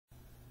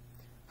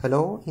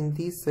Hello, in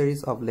this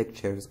series of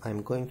lectures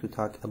I'm going to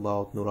talk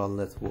about neural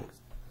networks.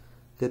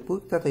 The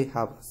book that I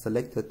have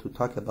selected to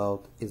talk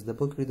about is the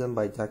book written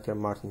by Dr.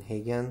 Martin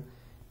Hagen,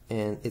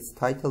 and its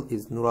title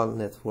is Neural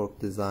Network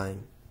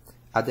Design.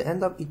 At the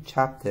end of each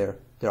chapter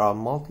there are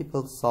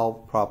multiple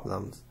solved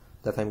problems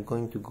that I'm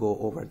going to go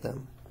over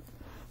them.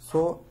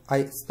 So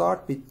I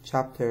start with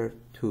chapter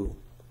 2.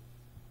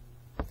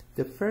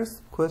 The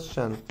first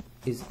question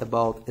is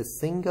about a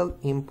single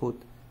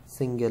input,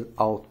 single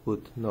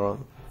output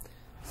neuron.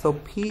 So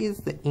P is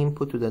the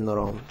input to the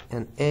neuron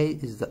and A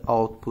is the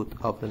output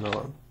of the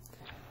neuron.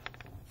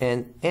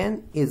 And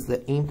N is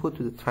the input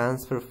to the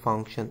transfer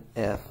function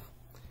F.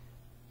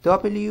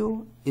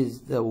 W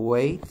is the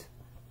weight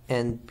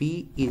and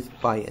B is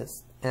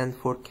bias. And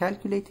for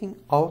calculating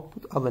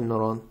output of a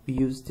neuron, we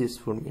use this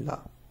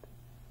formula.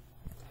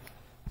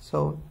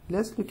 So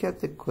let's look at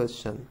the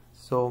question.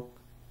 So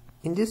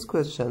in this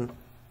question,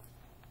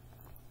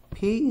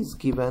 P is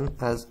given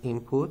as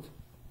input,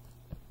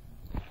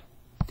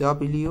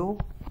 W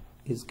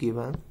is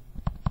given,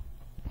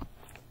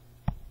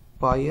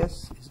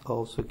 bias is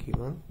also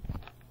given,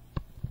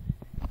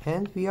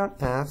 and we are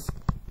asked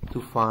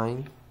to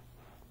find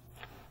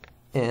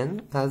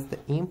N as the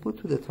input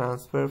to the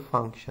transfer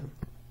function.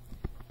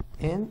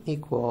 N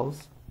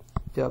equals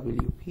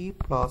WP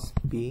plus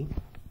B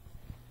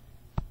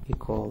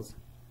equals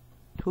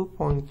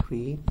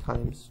 2.3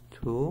 times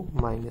 2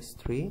 minus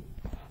 3,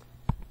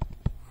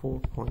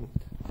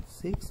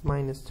 4.6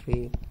 minus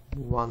 3,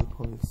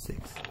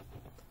 1.6.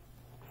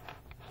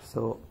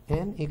 So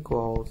N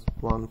equals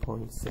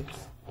 1.6.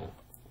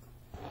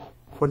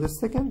 For the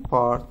second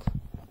part,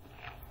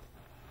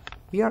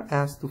 we are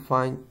asked to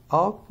find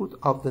output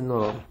of the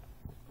neuron,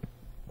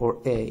 or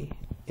A.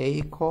 A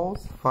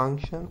equals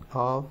function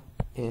of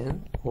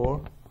N,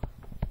 or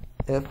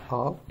F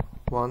of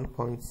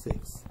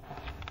 1.6.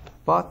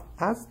 But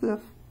as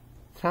the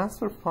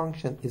transfer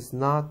function is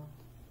not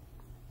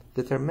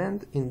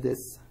determined in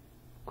this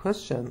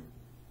question,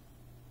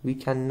 we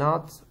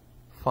cannot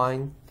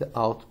find the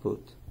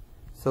output.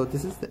 So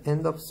this is the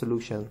end of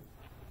solution.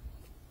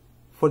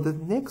 For the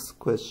next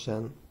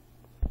question,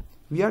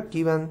 we are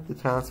given the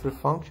transfer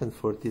function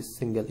for this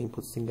single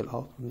input, single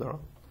output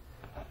neuron,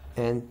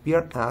 and we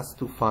are asked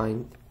to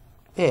find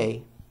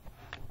A.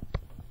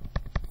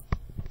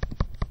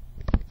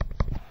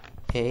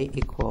 A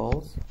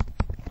equals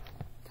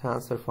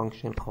transfer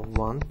function of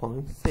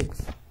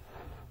 1.6.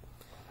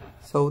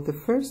 So the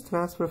first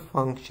transfer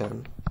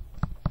function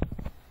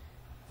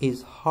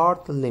is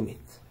hard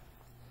limit.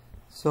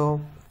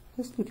 So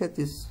let's look at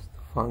this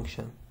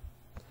function.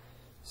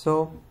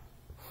 So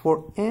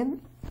for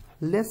n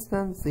less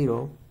than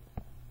 0,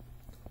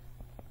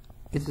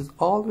 it is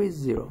always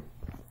 0.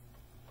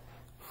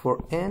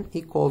 For n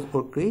equals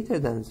or greater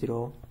than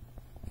 0,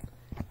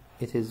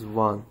 it is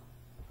 1.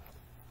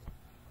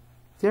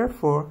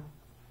 Therefore,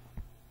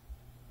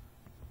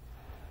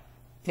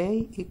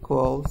 A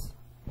equals,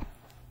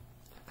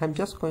 I'm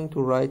just going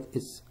to write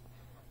its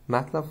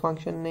MATLAB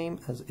function name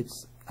as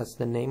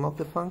the name of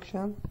the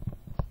function,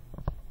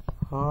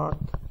 hard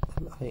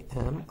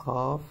lim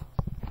of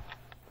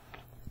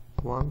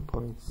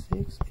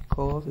 1.6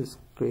 equals is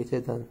greater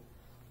than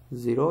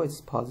 0,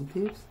 it's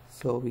positive,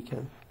 so we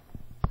can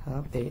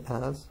have A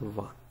as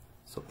 1.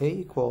 So A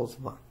equals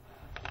 1.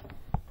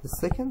 The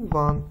second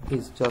one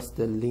is just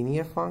the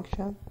linear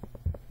function,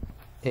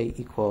 A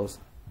equals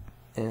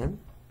n.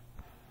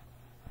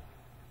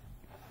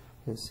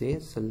 You can see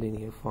it's a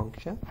linear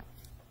function.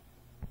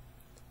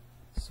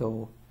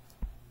 So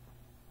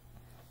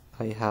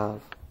I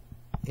have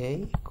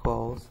A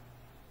equals,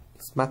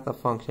 its MATLAB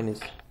function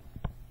is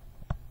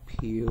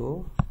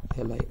pure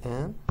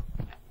lin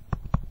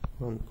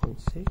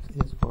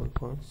 1.6 is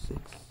 1.6.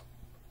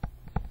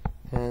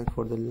 And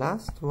for the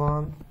last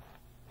one,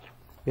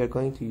 we are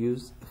going to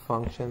use a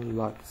function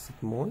like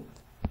sigmoid.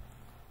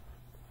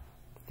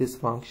 This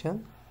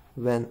function,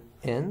 when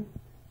n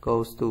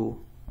goes to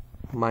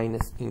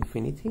minus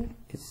infinity,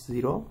 it's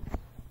 0,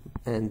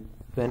 and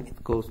when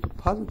it goes to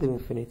positive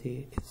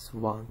infinity, it's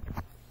 1.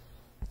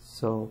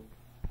 So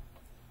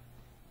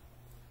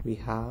we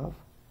have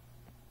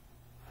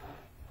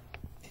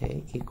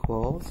A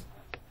equals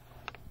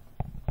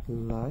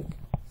like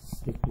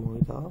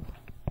sigmoid of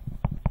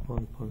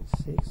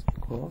 1.6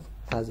 equals,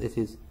 as it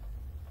is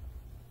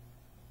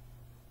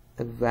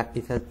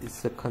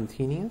it's a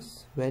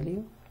continuous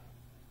value,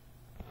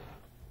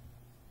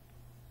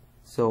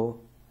 so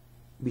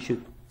we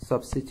should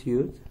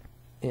substitute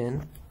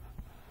n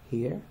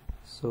here.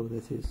 So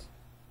that is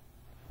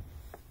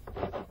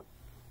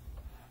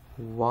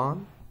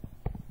 1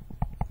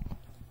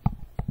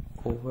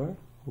 over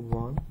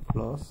 1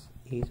 plus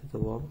e to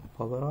the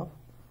power of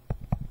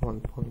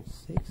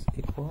 1.6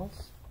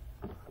 equals,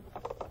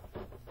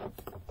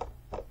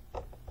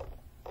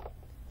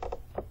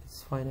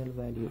 its final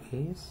value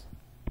is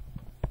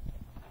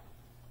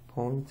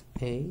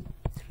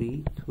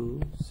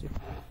 0.8320.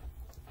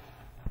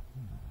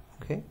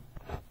 Okay.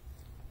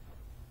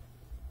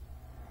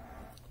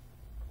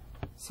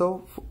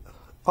 So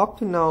up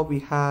to now we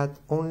had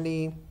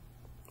only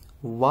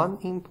one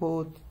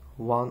input,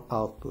 one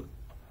output.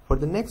 For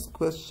the next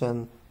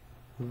question,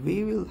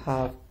 we will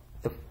have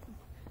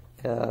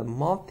a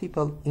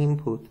multiple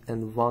input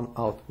and one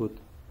output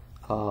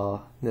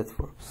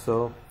network.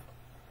 So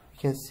you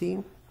can see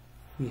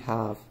we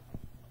have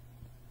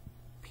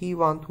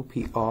P1 to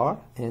PR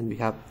and we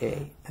have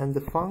A, and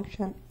the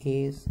function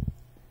is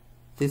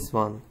this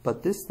one,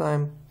 but this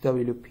time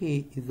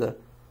WP is a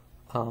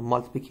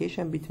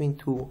multiplication between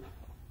two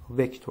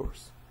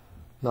vectors,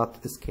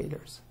 not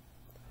scalars.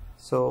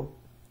 So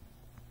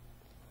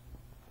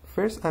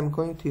first I'm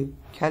going to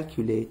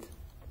calculate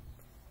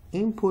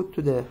input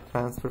to the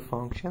transfer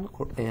function,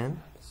 or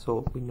n.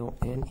 So we know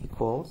n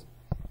equals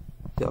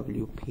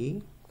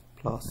WP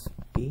plus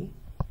B.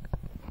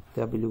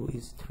 W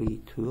is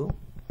 3, 2.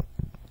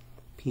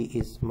 P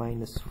is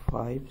minus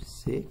 5,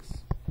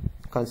 6.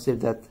 Consider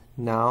that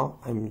now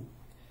I'm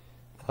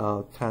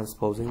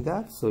transposing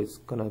that, so it's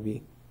gonna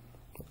be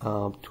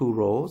 2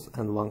 rows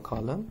and 1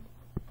 column.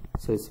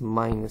 So it's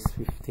minus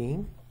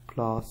 15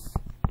 plus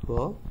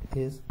 12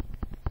 is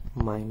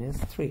minus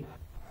 3.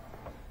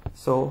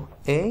 So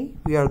A,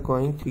 we are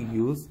going to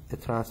use a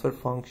transfer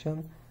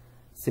function,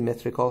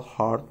 symmetrical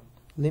hard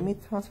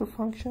limit transfer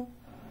function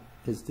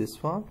is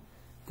this one,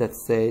 that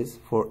says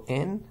for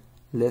n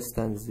less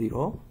than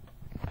 0,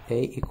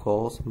 A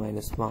equals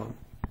minus 1.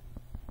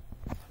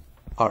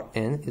 Our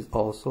n is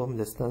also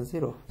less than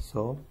 0,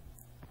 so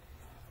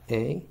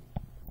A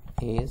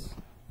is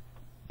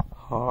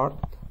hard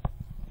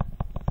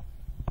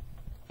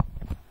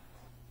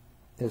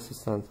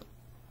assistant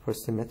for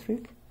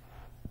symmetric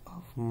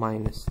of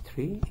minus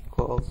 3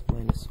 equals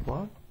minus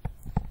 1.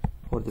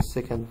 For the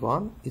second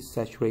one is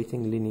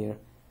saturating linear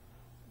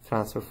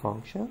transfer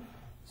function,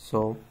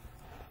 so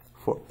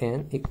for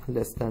n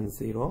less than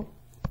 0,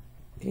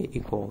 A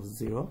equals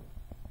 0.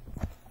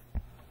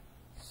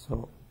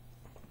 So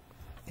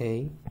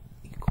A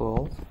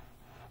equals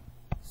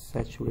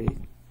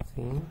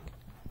saturating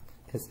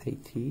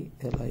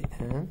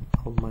SAT-LIN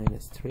of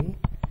minus 3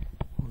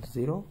 of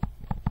 0.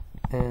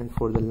 And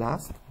for the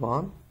last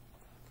one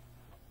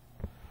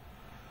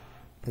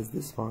is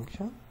this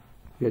function.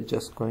 We are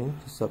just going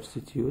to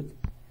substitute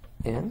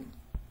n.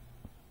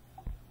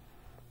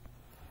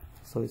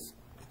 So it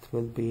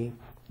will be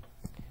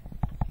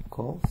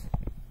equals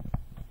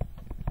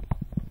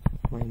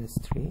minus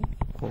 3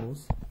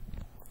 equals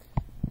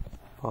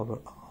power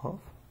of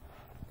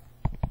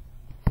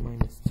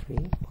minus 3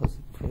 plus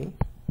 3 .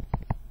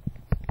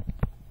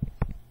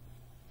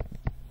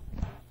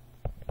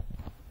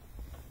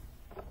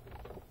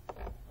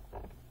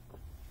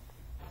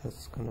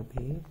 That's gonna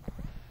be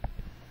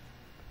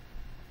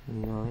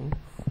 9,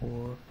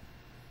 4,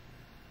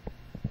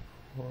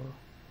 4,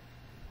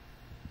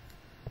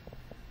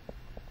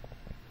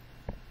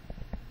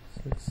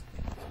 6,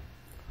 8.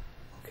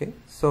 Okay,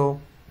 so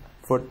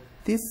for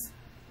this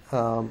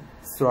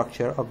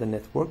structure of the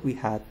network, we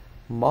had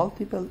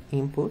multiple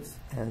inputs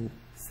and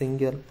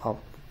single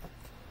output.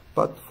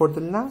 But for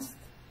the last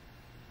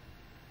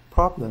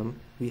problem,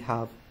 we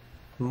have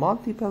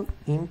multiple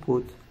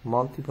input,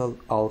 multiple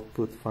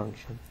output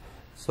function.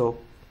 So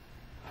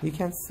you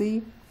can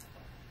see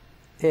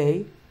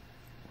A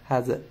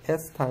has a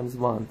S times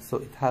 1,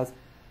 so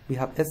we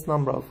have S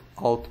number of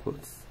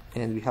outputs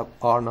and we have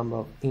R number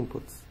of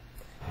inputs,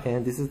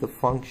 and this is the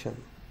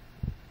function.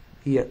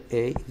 Here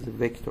A is a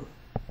vector.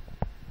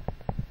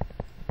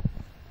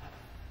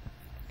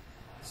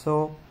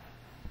 So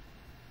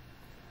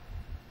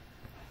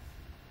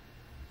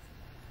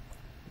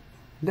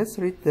let's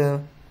read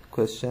the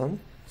question.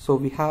 So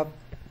we have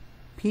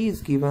P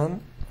is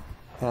given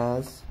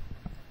as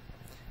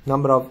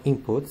number of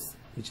inputs,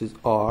 which is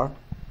R.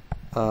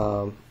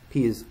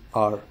 P is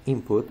R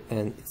input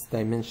and its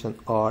dimension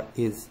R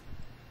is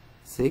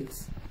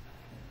 6,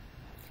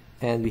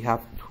 and we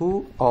have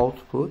 2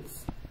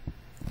 outputs,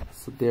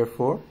 so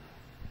therefore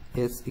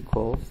S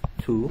equals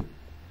 2.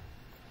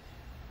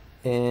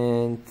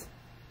 And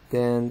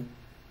then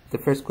the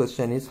first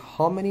question is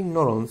how many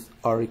neurons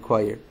are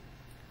required.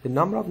 The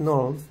number of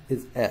neurons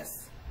is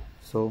S,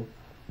 so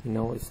we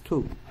know it's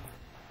 2.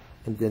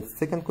 And then the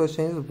second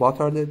question is what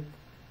are the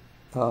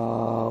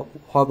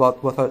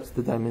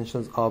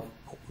dimensions of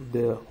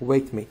the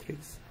weight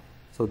matrix.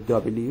 So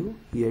W,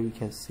 here you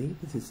can see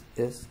this is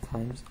S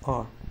times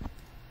R,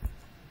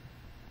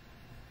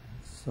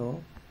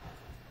 so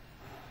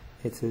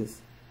it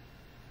is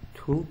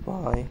 2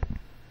 by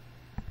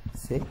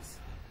 6.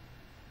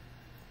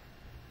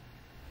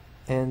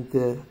 And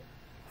the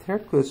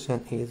third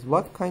question is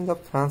what kind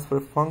of transfer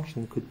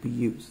function could be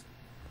used.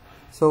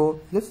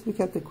 So let's look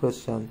at the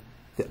question.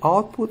 The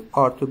output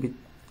are to be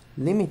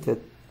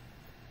limited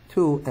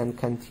to and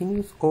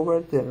continues over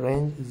the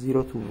range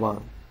 0 to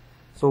 1.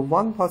 So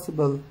one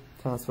possible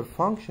transfer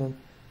function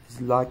is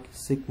like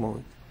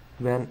sigmoid.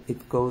 When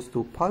it goes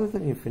to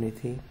positive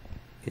infinity,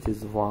 it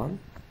is 1,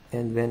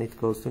 and when it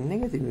goes to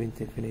negative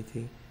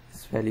infinity,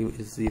 its value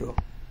is 0.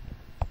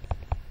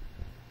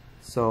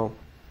 So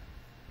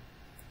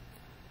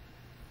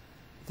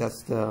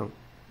that's the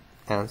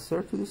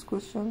answer to this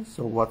question.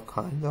 So what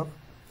kind of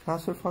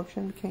transfer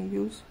function we can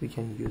use? We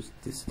can use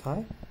this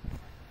type,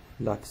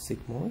 like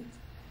sigmoid.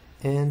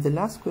 And the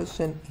last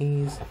question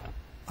is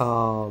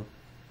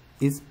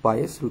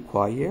bias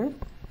required?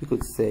 We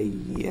could say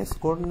yes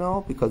or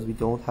no, because we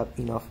don't have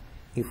enough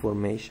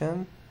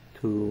information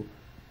to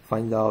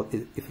find out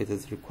if it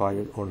is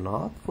required or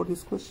not for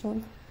this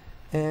question.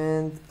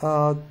 And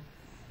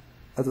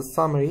as a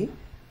summary,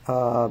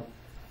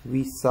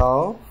 we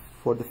saw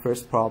for the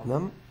first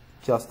problem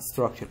just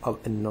structure of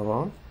a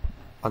neuron.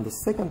 On the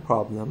second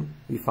problem,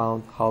 we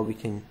found how we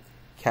can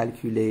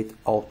calculate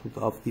output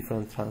of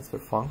different transfer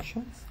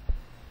functions.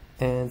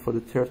 And for the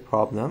third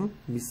problem,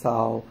 we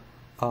saw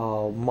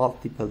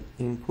multiple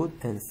input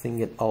and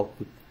single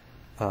output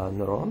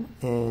neuron.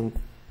 And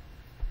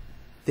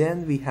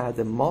then we had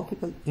a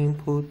multiple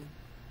input,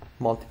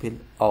 multiple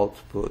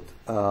output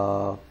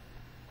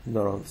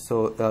neuron.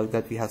 So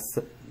that we have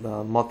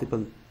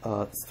multiple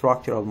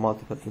structure of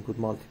multiple input,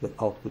 multiple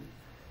output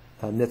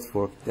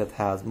network that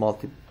has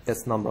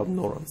S number of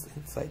neurons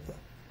inside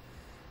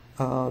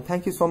that.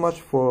 Thank you so much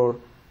for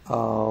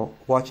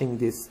watching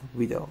this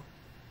video.